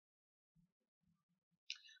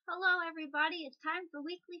Hello everybody, it's time for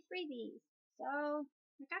weekly freebies. So,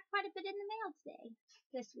 I got quite a bit in the mail today.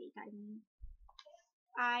 This week, I mean.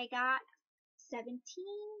 I got 17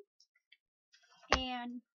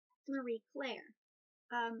 and Marie Claire.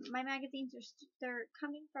 My magazines they're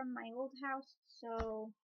coming from my old house,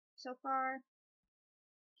 so far.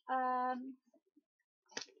 I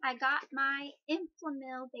got my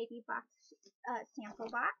Inflamil baby box sample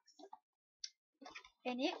box,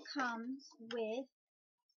 and it comes with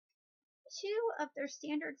 2 of their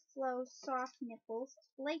standard flow soft nipples,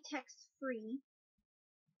 latex free,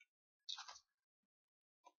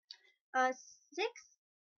 6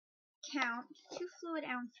 count 2 fluid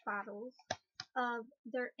ounce bottles of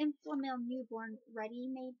their Inflamil newborn ready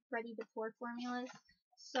to pour formulas.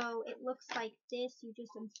 So it looks like this. You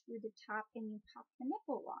just unscrew the top and you pop the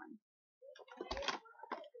nipple on.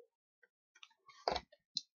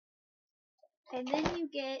 And then you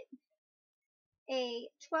get a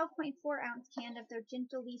 12.4 ounce can of their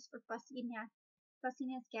Gentle Lease for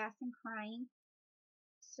fussiness, gas, and crying.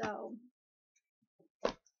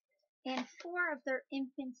 And 4 of their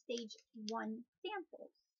infant stage 1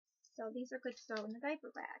 samples. So these are good to throw in the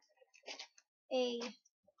diaper bag. A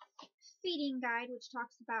feeding guide which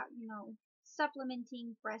talks about,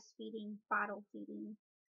 supplementing, breastfeeding, bottle feeding.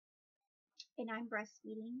 And I'm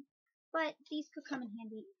breastfeeding. But these could come in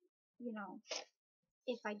handy,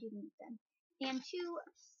 if I do need them. And 2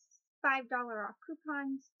 $5 off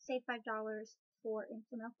coupons, save $5 for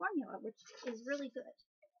Inflamil formula, which is really good.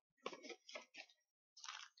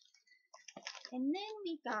 And then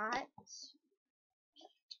we got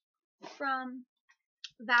from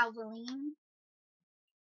Valvoline,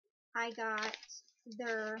 I got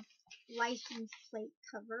their license plate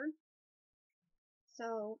cover.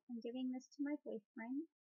 So I'm giving this to my boyfriend.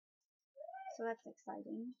 So that's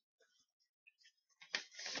exciting.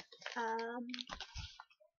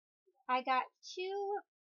 I got 2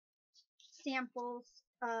 samples.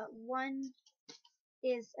 One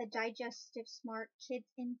is a Digestive Smart Kids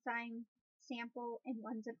Enzyme sample, and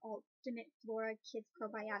one's an Ultimate Flora Kids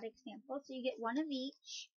Probiotic sample. So you get 1 of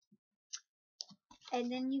each. And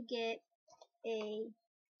then you get a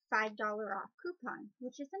 $5 off coupon,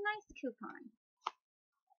 which is a nice coupon.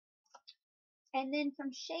 And then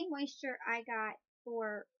from Shea Moisture, I got,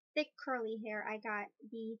 for thick curly hair, I got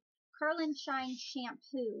the Curl and Shine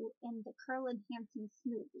shampoo and the Curl Enhancing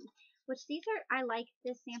smoothie, which I like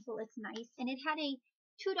this sample. It's nice, and it had a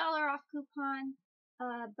 $2 off coupon,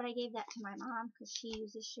 but I gave that to my mom because she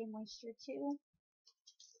uses Shea Moisture too.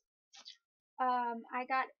 I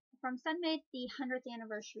got from Sunmade the 100th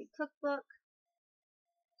anniversary cookbook,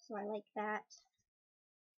 so I like that.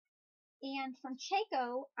 And from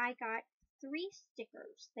Chaco, I got 3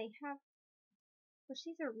 stickers. These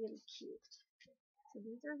are really cute. So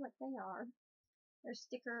these are what they are. There's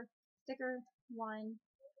sticker 1,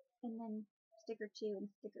 and then sticker 2 and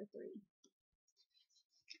sticker 3.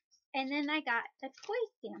 And then I got a toy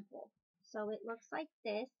sample. So it looks like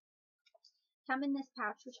this. Come in this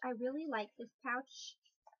pouch, which I really like this pouch.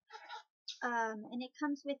 And it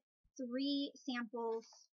comes with 3 samples,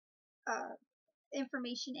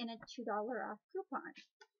 information, and a $2 off coupon.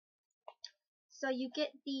 So you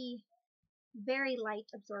get the very light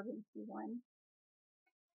absorbency one,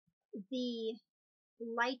 the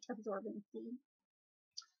light absorbency,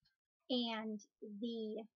 and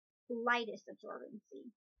the lightest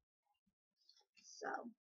absorbency. So,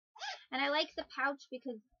 and I like the pouch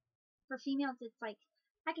because for females it's like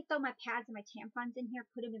I could throw my pads and my tampons in here,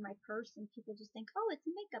 put them in my purse, and people just think, oh, it's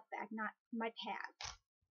a makeup bag, not my pads.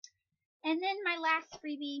 And then my last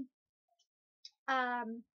freebie,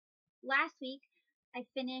 last week I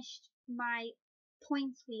finished my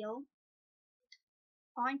points wheel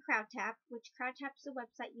on Crowdtap, which Crowdtap's a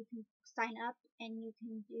website you can sign up and you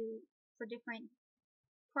can do for different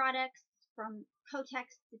products, from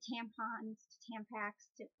Kotex to tampons to Tampax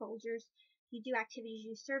to Folgers. You do activities,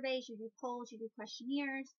 you do surveys, you do polls, you do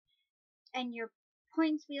questionnaires, and your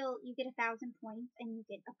points wheel, you get 1,000 points and you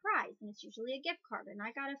get a prize, and it's usually a gift card. And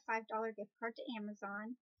I got a $5 gift card to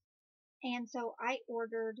Amazon, and so I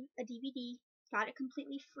ordered a DVD, got it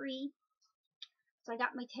completely free. So I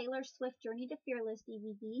got my Taylor Swift Journey to Fearless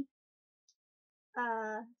DVD.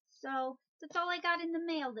 So that's all I got in the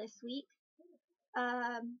mail this week.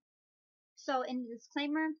 So in the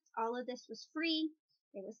disclaimer, all of this was free.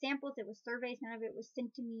 It was samples, it was surveys, none of it was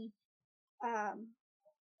sent to me.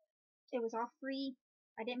 It was all free.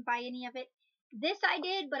 I didn't buy any of it. This I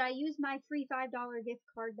did, but I used my free $5 gift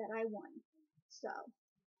card that I won. So,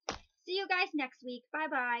 see you guys next week.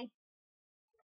 Bye-bye.